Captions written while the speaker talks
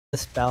The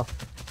spell.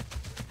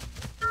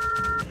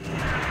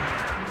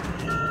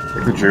 I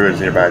think the druid's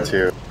nearby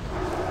too.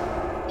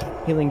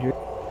 Healing druid.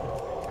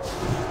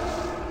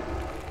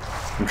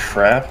 I'm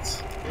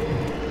trapped.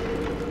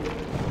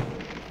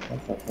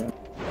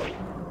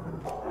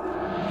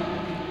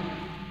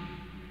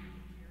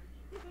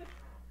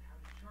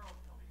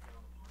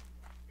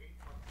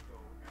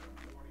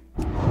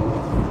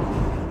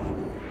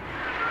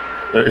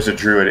 There is a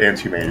druid and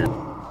 2 mages.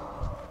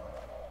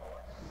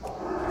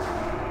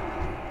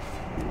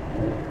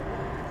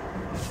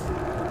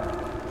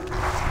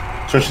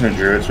 Switching to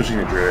druid, switching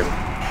to druid.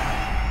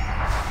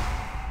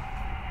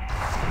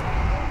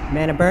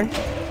 Mana burn.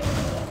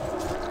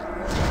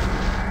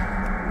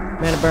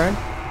 Mana burn.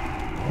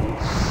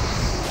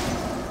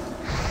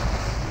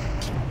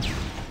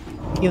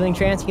 Healing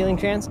trance, healing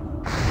trance.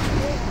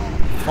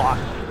 Fuck.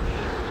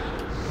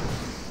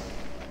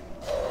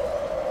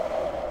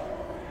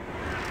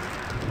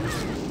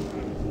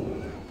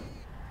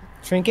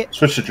 Trinket.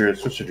 Switch to druid,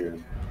 switch to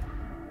druid.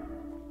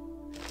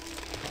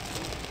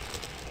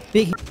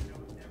 Big.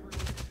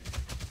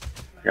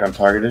 Yeah, I'm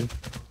targeted.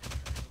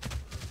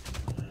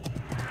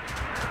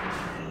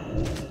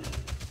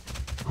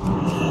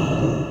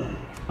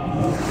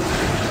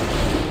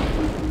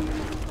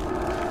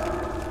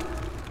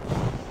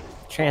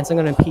 Trance, I'm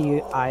gonna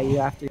PI you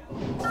after.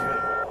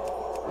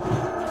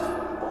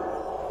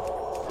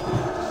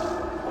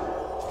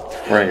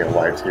 We're gonna get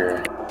wiped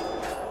here.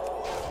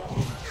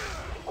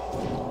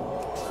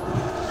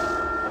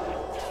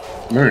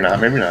 Maybe not,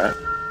 maybe not.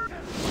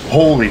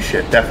 Holy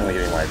shit, definitely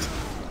getting wiped.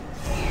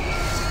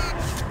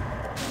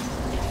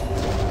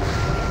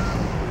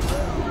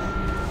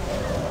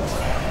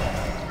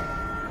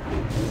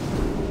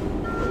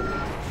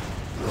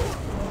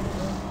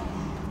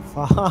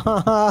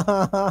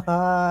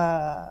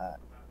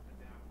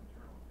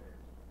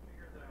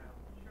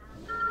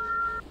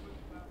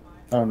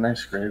 Oh,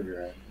 nice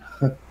graveyard.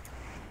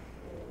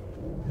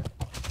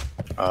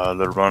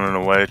 They're running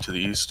away to the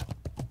east.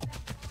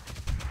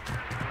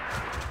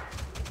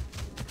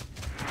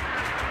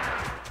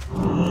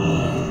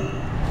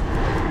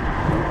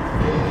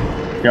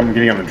 Yeah, I'm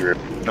getting on the drip.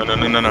 No.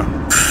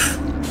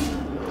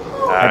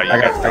 I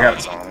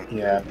got on.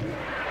 Yeah.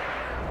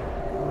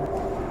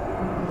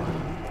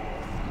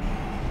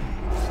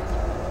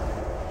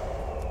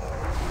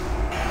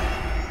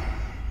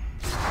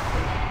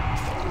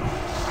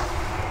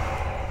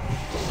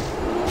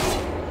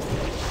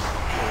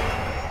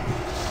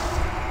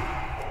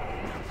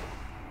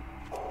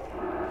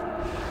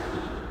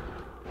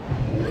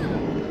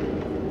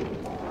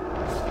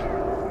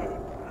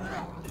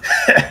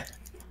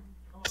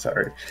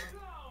 Sorry.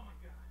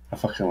 I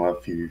fucking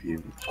love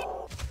PvP.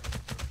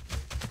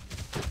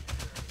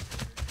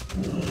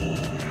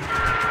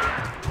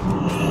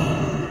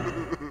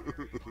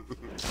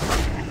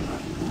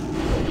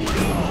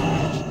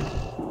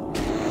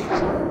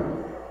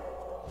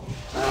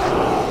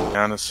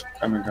 Honest.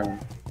 Coming.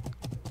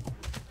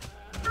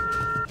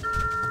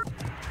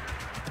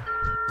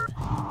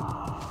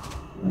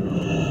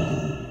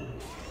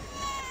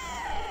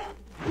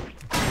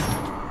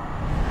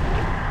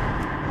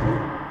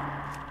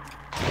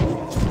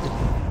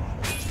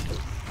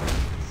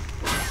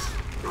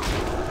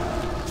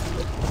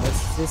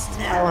 This is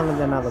how one of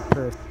them have a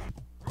purse.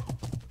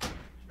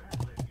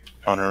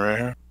 On her right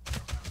here.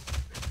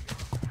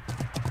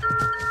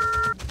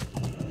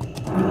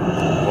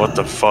 What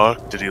the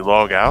fuck? Did he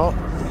log out?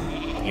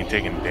 He ain't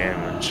taking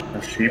damage.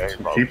 Some sheep, Yeah,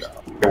 some logged sheep.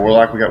 out. Yeah,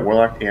 warlock, we got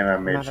warlock and a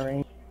mage. Not a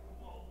range.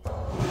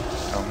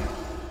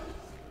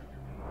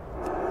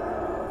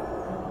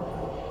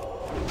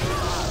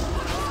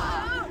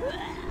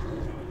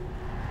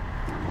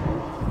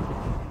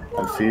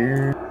 I'm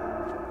feared.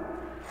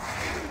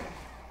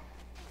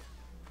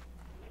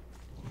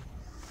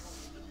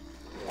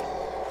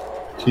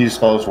 Can you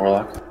spell this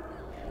warlock?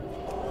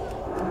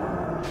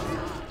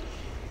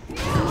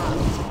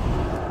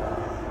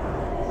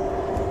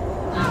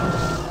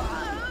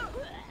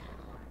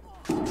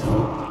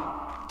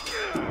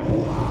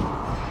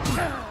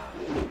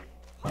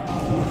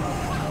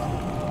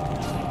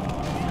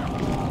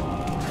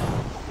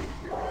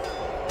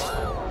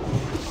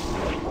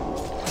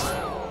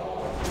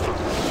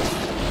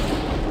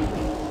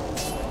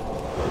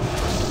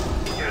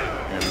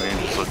 And man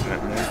just looking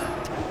at me.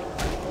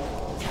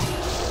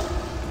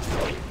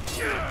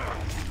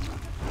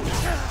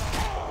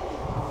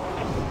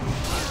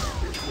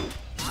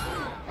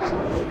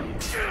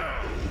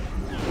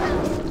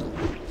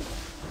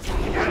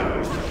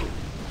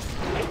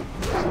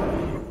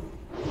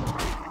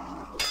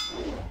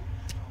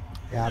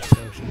 Yeah,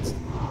 potions.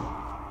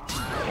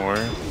 Or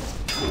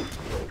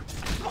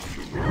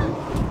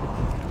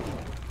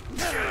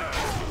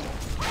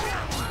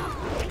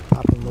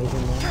Popping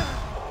moving there.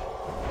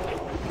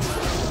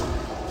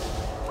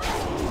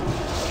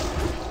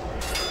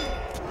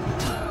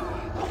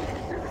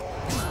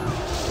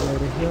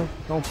 Later heal.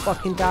 Don't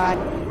fucking die.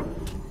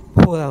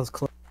 Oh, that was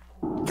close.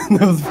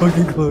 That was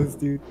fucking close,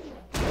 dude.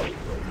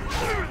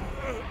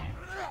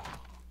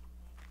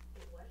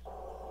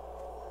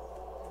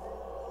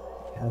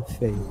 have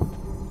faith.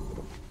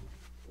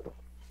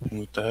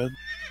 With the head.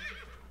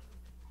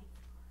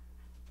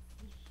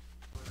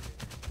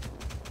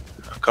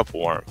 A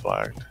couple aren't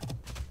flagged.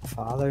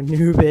 Father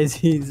Nubis,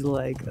 he's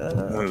like,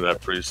 That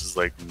priest is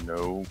like,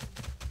 no.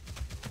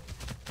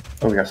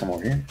 Oh, we got some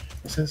over here.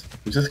 What's this?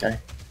 Who's this guy?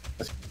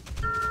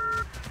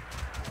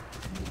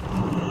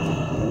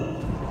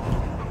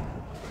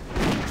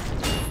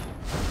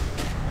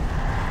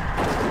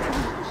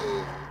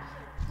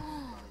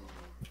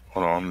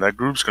 Hold on, that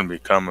group's gonna be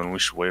coming. We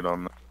should wait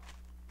on that.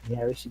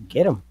 yeah, we should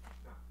get him.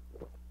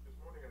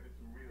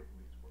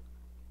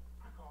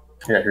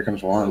 Yeah, here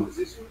comes one.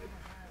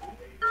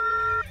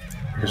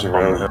 Here's a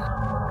road.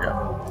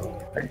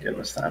 Yeah, I can get him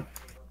this time.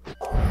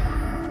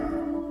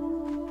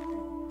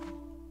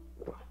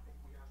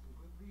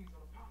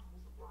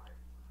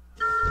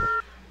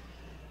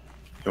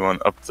 You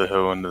want up the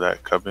hill into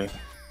that cubby?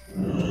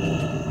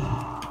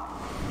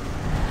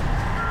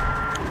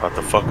 About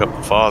to fuck up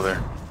the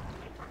father.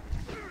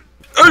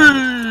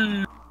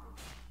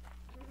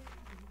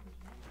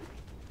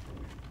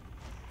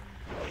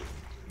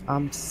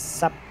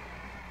 Sup.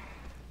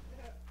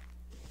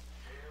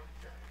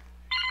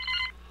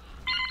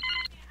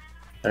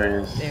 There he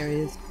is. There he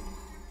is.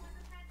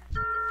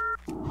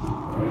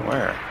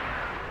 Where?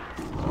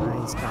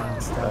 Oh, he's gone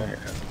still. There.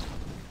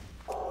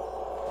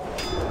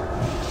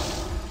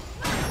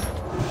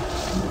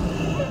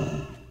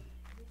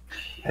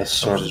 His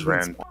sword Just is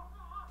ran.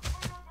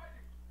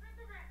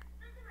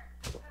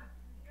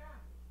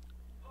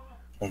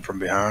 One from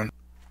behind.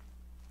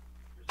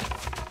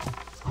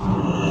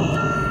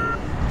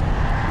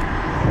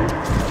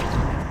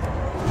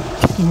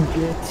 You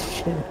get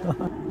shit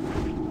on.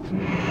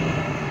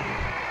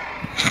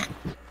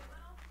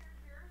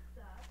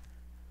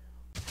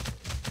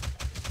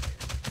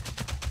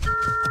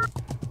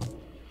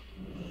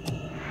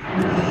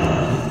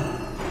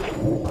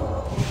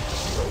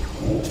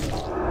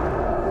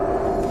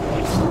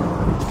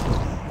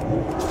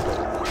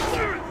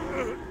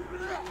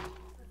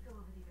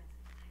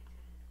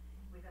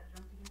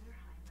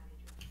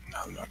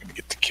 I'm not gonna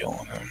get the kill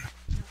on him.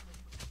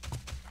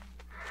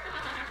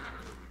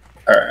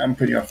 Alright, I'm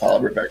putting you on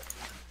follow. We're back.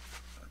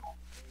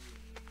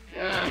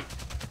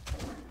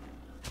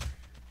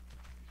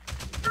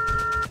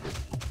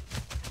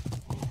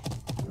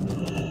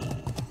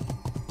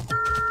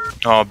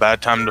 Oh,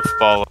 bad time to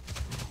follow.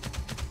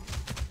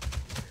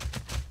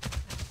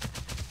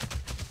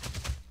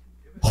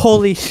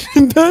 Holy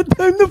shit, bad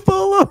time to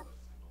follow.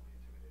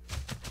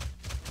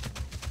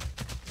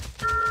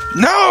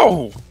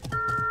 No!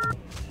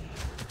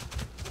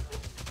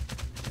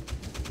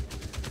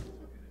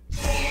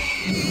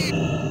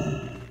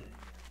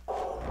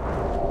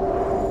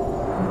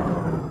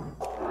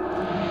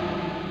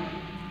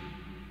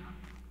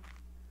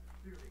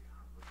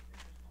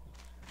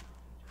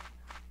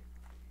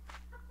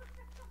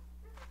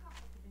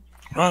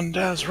 Run,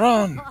 Daz,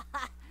 run!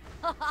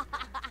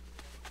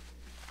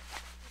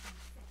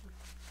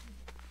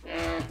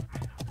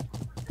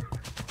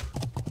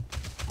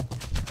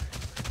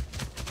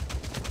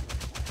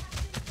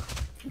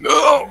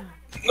 No!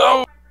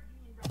 No!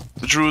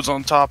 The druid's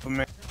on top of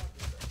me.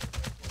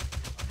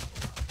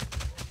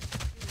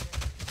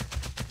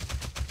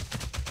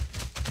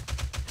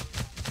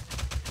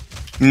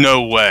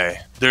 No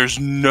way. There's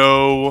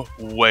no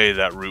way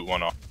that root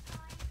went off.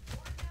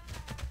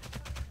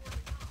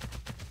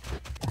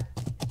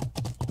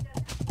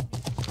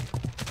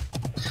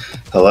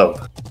 Hello.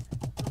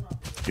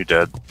 You're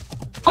dead.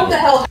 What the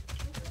hell?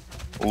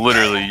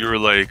 Literally, you were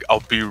like,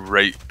 I'll be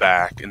right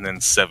back, and then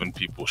 7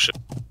 people shit.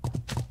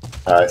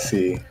 I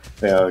see.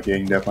 They all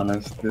ganged up on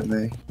us, didn't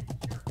they?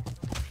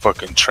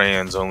 Fucking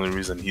trans, only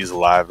reason he's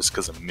alive is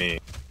because of me.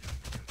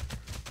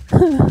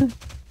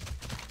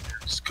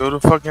 Just go to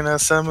fucking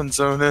SM and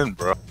zone in,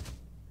 bro.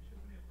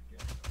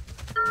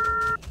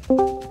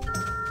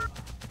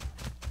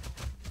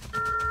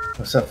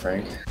 What's up,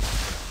 Frank?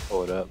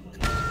 Hold up.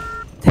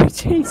 They're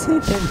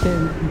chasing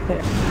him.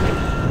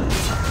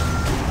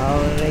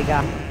 Oh, they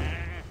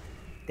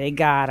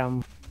got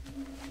him.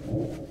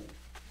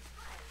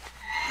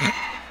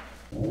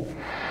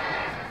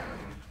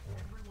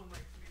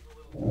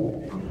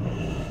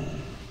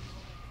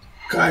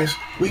 Guys,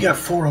 we got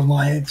 4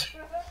 alliance.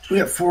 We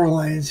got 4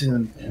 alliance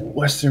in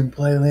Western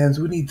Playlands.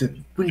 We need to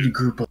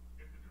group up.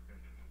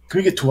 Can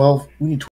we get 12? We need 12.